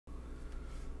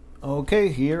Okay,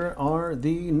 here are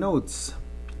the notes.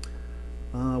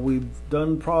 We've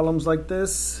done problems like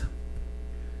this.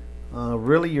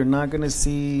 Really, you're not going to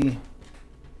see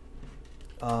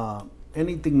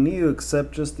anything new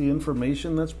except just the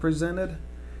information that's presented.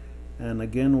 And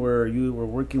again, we're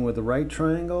working with the right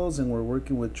triangles and we're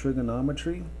working with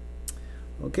trigonometry.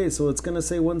 Okay, so it's going to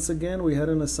say once again, we had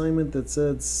an assignment that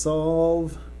said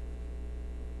solve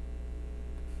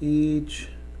each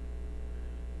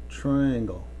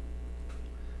triangle.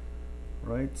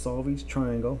 Right, solve each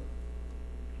triangle.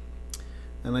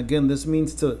 And again, this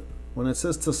means when it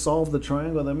says to solve the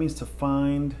triangle, that means to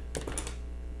find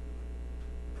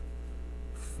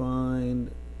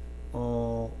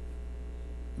all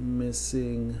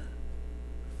missing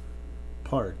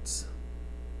parts.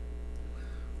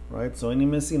 Right, so any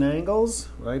missing angles,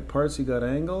 right? Parts, you got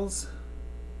angles.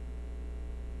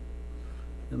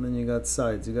 And then you got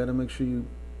sides. You got to make sure you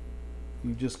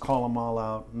just call them all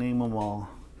out, name them all.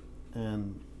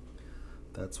 And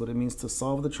that's what it means to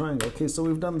solve the triangle. Okay, so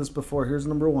we've done this before. Here's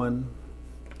number one.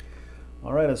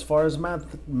 All right, as far as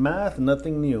math,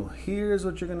 nothing new. Here's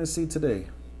what you're going to see today.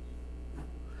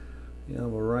 You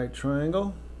have a right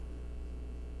triangle,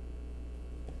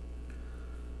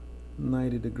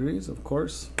 90 degrees, of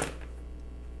course.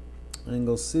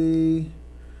 Angle C,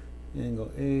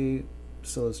 angle A.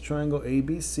 So it's triangle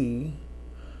ABC.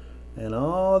 And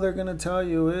all they're going to tell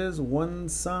you is one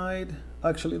side.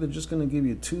 Actually, they're just going to give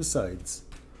you two sides.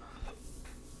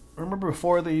 Remember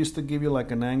before they used to give you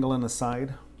like an angle and a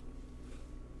side?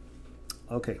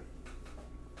 Okay.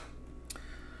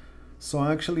 So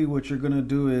actually what you're going to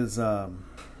do is,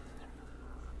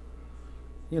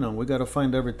 we got to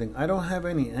find everything. I don't have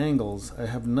any angles. I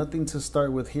have nothing to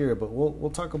start with here, but we'll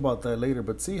talk about that later.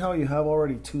 But see how you have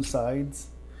already two sides?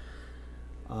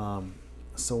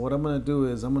 So what I'm going to do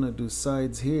is I'm going to do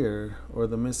sides here, or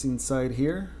the missing side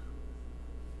here.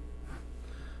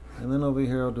 And then over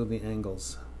here I'll do the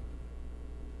angles.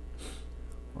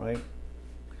 Right?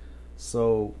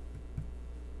 So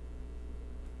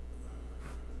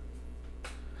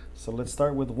let's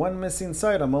start with one missing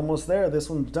side. I'm almost there. This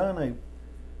one's done.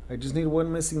 I just need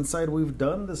one missing side. We've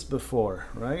done this before,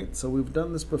 right? So we've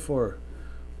done this before.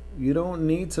 You don't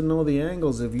need to know the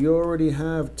angles if you already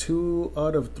have 2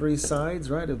 out of 3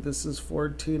 sides, right? If this is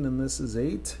 14 and this is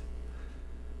 8,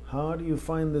 how do you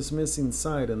find this missing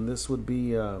side? And this would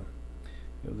be, if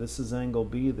this is angle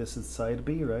B, this is side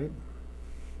B, right?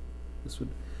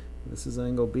 This is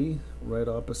angle B, right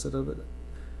opposite of it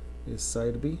is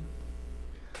side B.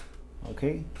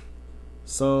 Okay,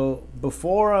 so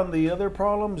before on the other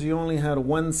problems, you only had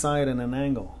one side and an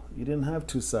angle. You didn't have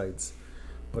 2 sides.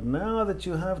 But now that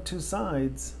you have 2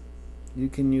 sides, you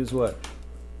can use what?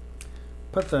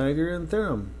 Pythagorean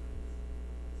theorem.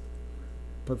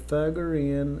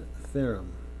 Pythagorean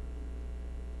theorem.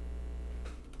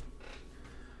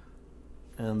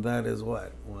 And that is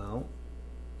what? Well,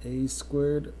 a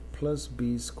squared plus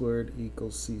b squared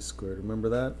equals c squared. Remember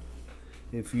that?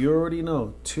 If you already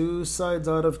know 2 sides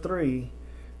out of 3,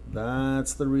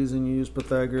 that's the reason you use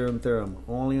Pythagorean theorem.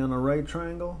 Only on a right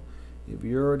triangle. If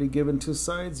you're already given 2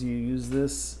 sides, you use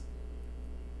this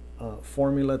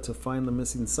formula to find the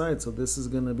missing side. So this is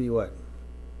going to be what?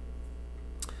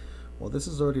 Well, this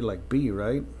is already like B,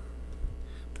 right?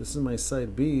 This is my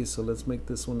side B, so let's make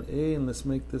this one A and let's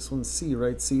make this one C,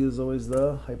 right? C is always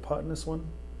the hypotenuse one.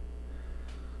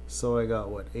 So I got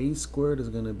what? A squared is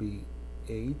going to be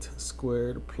 8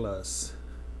 squared plus,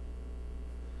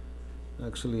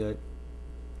 actually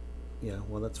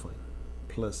that's fine,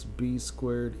 plus b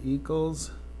squared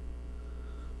equals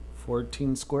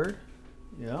 14 squared.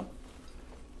 Yeah.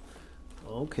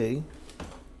 Okay.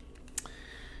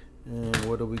 And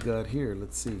what do we got here?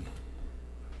 Let's see.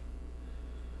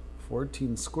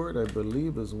 14 squared, I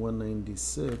believe, is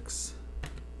 196.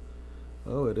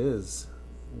 Oh, it is.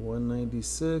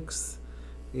 196.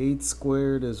 8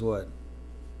 squared is what?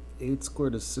 8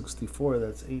 squared is 64.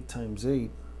 That's 8 times 8.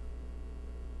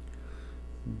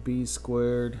 B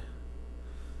squared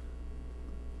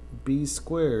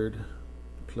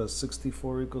plus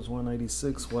 64 equals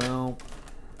 196. Well,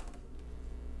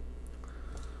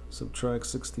 subtract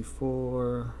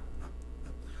 64,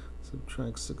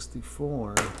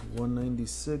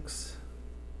 196,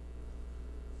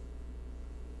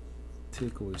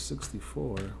 take away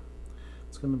 64,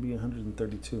 it's going to be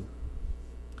 132.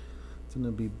 It's going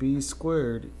to be b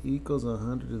squared equals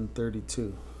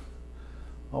 132.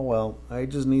 Oh well, I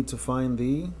just need to find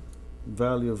the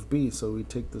value of b, so we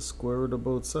take the square root of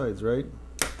both sides, right?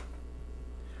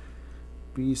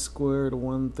 b squared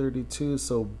 132,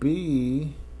 so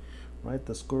b right?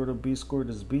 The square root of b squared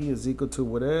is b is equal to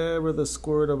whatever the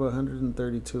square root of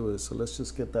 132 is. So let's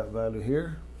just get that value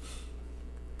here.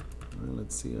 Right,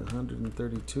 let's see,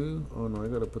 132. Oh no, I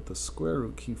gotta put the square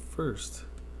root key first.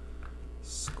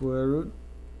 Square root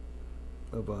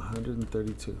of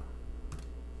 132.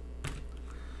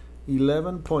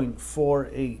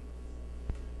 11.48.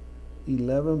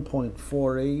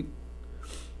 11.48.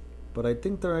 But I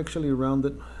think they're actually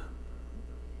rounded.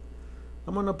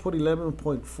 I'm going to put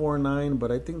 11.49,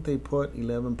 but I think they put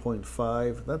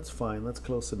 11.5. That's fine. That's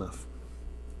close enough.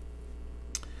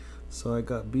 So I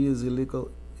got b is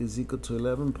equal to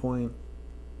 11 point.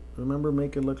 Remember,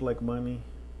 make it look like money.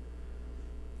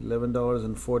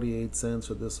 $11.48,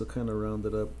 so this will kind of round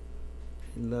it up.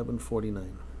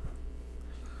 11.49.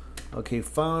 Okay,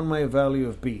 found my value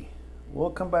of b.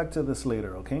 We'll come back to this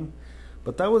later, okay?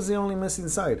 But that was the only missing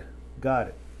side. Got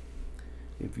it.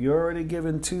 If you're already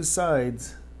given two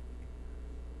sides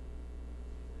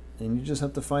and you just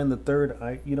have to find the third,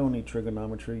 you don't need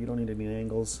trigonometry, you don't need any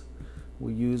angles.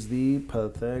 We use the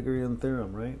Pythagorean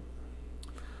theorem, right?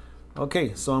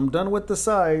 Okay, so I'm done with the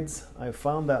sides. I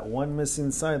found that one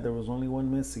missing side. There was only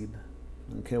one missing.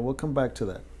 Okay, we'll come back to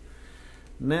that.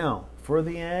 Now, for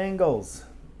the angles,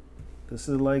 this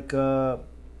is like the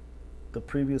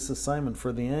previous assignment.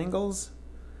 For the angles,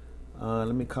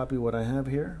 let me copy what I have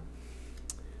here.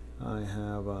 I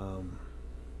have,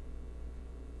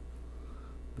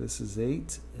 this is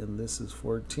 8 and this is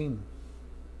 14.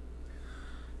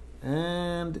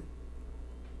 And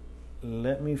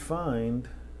let me find,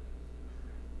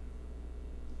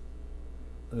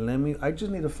 I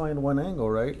just need to find one angle,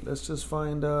 right? Let's just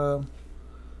find,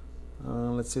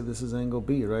 let's say this is angle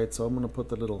B, right? So I'm going to put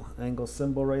the little angle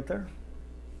symbol right there.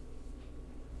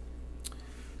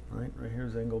 Right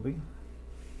here's angle B.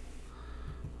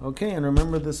 Okay, and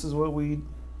remember, this is what we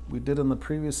did in the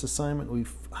previous assignment.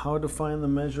 How to find the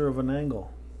measure of an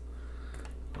angle.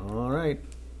 All right.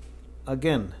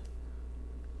 Again,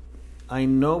 I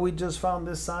know we just found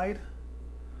this side,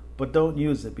 but don't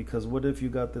use it, because what if you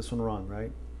got this one wrong,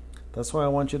 right? That's why I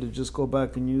want you to just go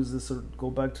back and use this, or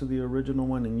go back to the original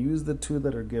one and use the two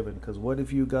that are given, because what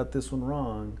if you got this one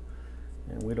wrong,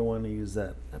 and we don't want to use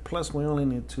that. Plus, we only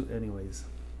need two anyways.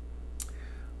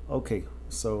 Okay,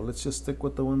 so let's just stick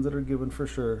with the ones that are given for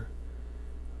sure.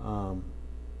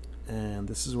 And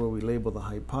this is where we label the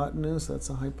hypotenuse. That's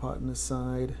a hypotenuse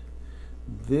side.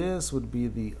 This would be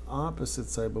the opposite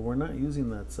side, but we're not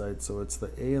using that side, so it's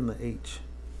the A and the H.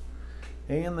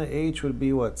 A and the H would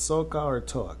be what? Soka or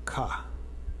Toa? Ka.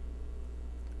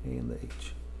 A and the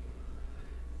H.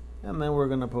 And then we're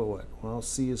going to put what? Well,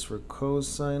 C is for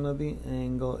cosine of the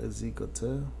angle is equal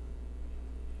to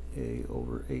A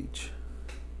over H.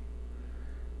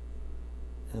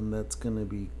 And that's going to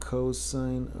be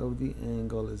cosine of the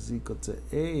angle is equal to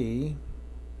A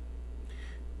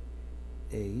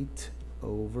 8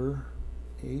 over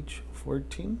H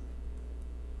 14.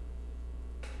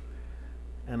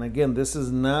 And again, this is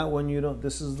not when you don't,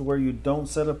 this is where you don't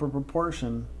set up a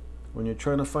proportion. When you're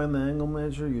trying to find the angle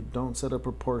measure, you don't set a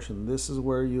proportion. This is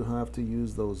where you have to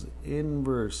use those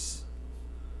inverse.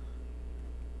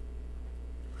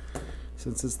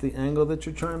 Since it's the angle that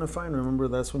you're trying to find, remember,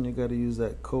 that's when you got to use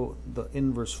that the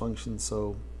inverse function.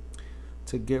 So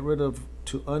to get rid of,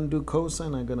 to undo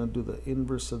cosine, I'm going to do the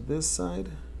inverse of this side.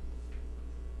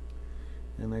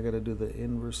 And I got to do the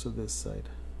inverse of this side.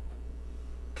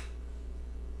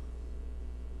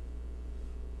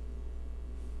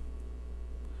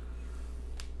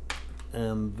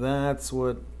 And that's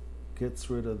what gets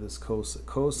rid of this cosine.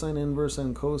 Cosine inverse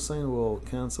and cosine will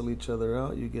cancel each other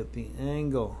out. You get the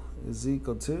angle is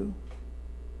equal to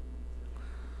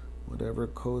whatever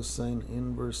cosine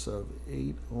inverse of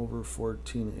 8 over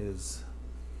 14 is.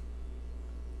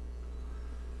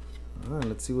 All right,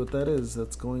 let's see what that is.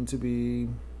 That's going to be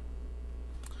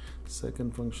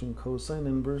second function cosine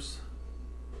inverse.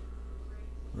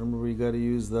 Remember, we got to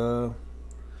use the,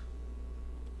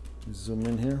 zoom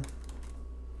in here.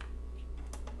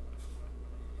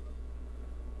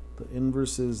 The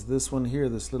inverse is this one here,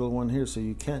 this little one here. So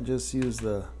you can't just use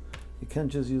the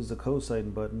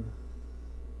cosine button.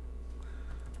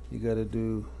 You got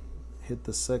to hit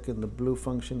the blue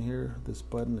function here, this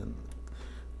button, and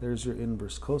there's your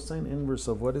inverse. Cosine inverse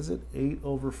of what is it? 8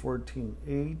 over 14.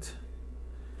 8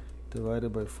 divided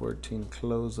by 14.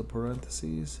 Close the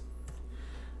parentheses.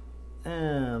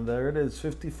 And there it is,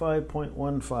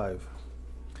 55.15.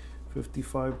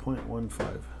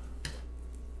 55.15.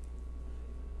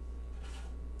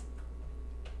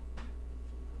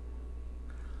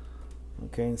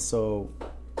 Okay, so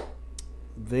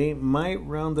they might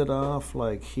round it off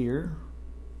like here.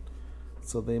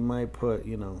 So they might put,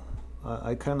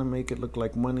 I kind of make it look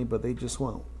like money, but they just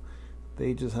won't.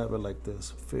 They just have it like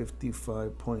this,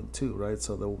 55.2, right?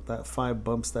 So that 5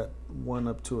 bumps that 1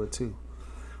 up to a 2.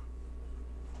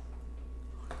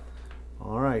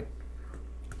 All right.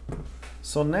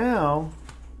 So now,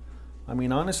 I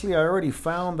mean, honestly, I already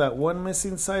found that one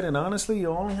missing side, and honestly, you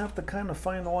only have to kind of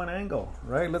find one angle,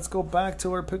 right? Let's go back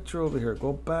to our picture over here.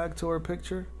 Go back to our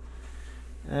picture.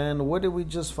 And what did we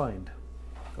just find?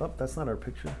 Oh, that's not our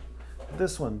picture.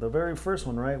 This one, the very first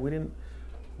one, right?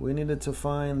 We needed to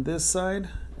find this side,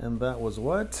 and that was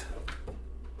what?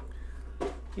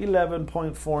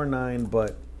 11.49,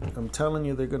 but I'm telling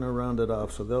you they're going to round it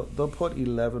off. So they'll put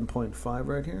 11.5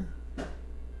 right here,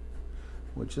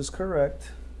 which is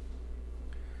correct.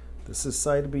 This is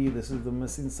side B. This is the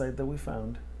missing side that we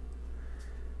found.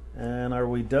 And are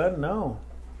we done? No.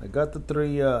 I got the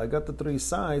three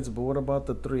sides, but what about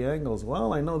the 3 angles?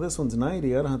 Well, I know this one's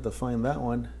 90. I don't have to find that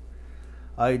one.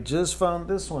 I just found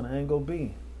this one, angle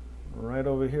B. Right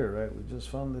over here, right? We just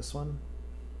found this one.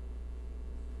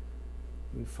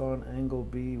 We found angle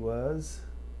B was,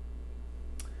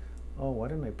 oh, why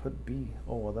didn't I put B?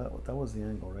 Oh, well, that was the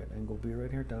angle, right? Angle B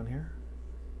right here, down here.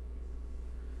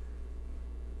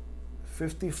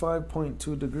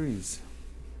 55.2 degrees.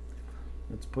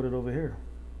 Let's put it over here.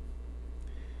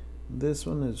 This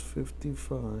one is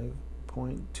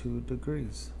 55.2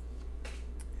 degrees.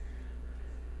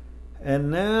 And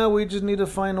now we just need to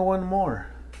find one more.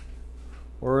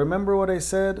 Or remember what I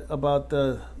said about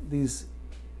these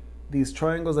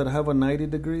triangles that have a 90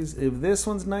 degrees? If this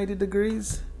one's 90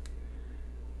 degrees,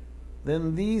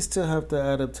 then these two have to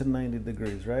add up to 90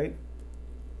 degrees, right?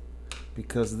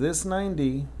 Because this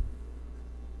 90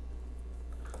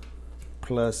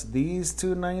 plus these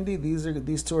two 90,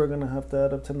 these two are going to have to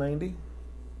add up to 90.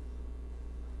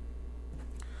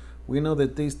 We know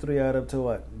that these 3 add up to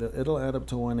what? It'll add up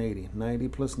to 180. 90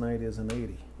 plus 90 is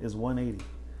 180.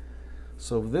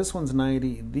 So if this one's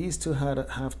 90, these two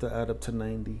have to add up to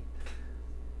 90.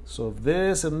 So if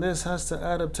this and this has to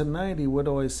add up to 90, what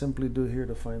do I simply do here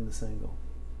to find this angle?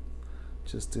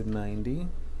 Just do 90,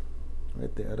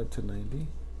 right? They add up to 90.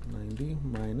 90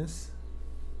 minus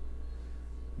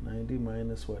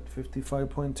what?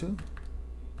 55.2?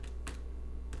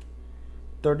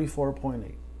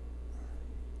 34.8.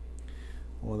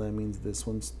 Well, that means this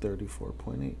one's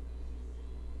 34.8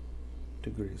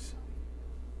 degrees.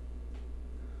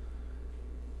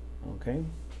 Okay.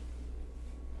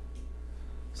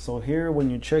 So here,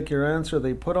 when you check your answer,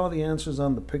 they put all the answers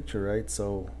on the picture, right?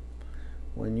 So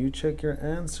when you check your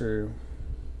answer,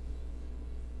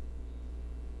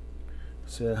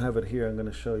 so I have it here, I'm going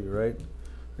to show you, right?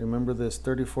 Remember this,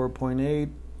 34.8,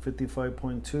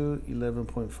 55.2,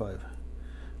 11.5. All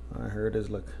right, here it is,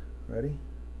 look. Ready?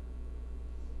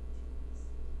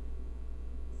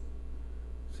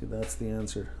 See, that's the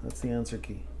answer. That's the answer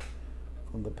key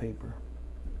from the paper.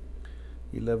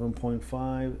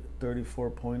 11.5,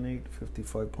 34.8,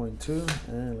 55.2,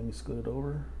 and let me scoot it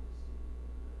over.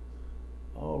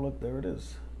 Oh, look, there it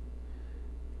is.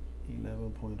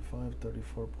 11.5,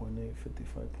 34.8,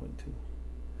 55.2.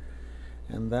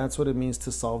 And that's what it means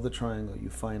to solve the triangle. You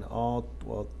find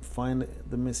find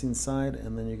the missing side,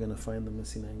 and then you're going to find the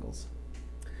missing angles.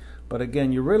 But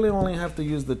again, you really only have to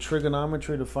use the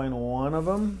trigonometry to find one of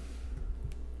them.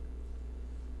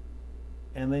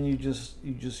 And then you just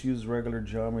use regular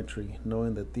geometry,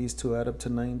 knowing that these two add up to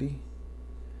 90.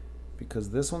 Because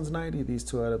this one's 90, these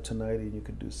two add up to 90, and you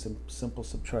could do simple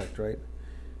subtract, right?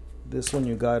 This one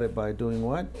you got it by doing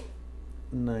what?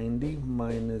 90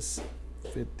 minus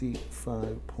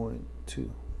 55.2.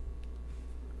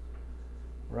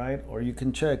 Right? Or you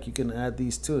can check, you can add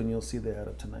these two and you'll see they add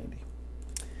up to 90.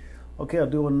 Okay, I'll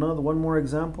do one more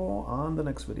example on the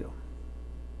next video.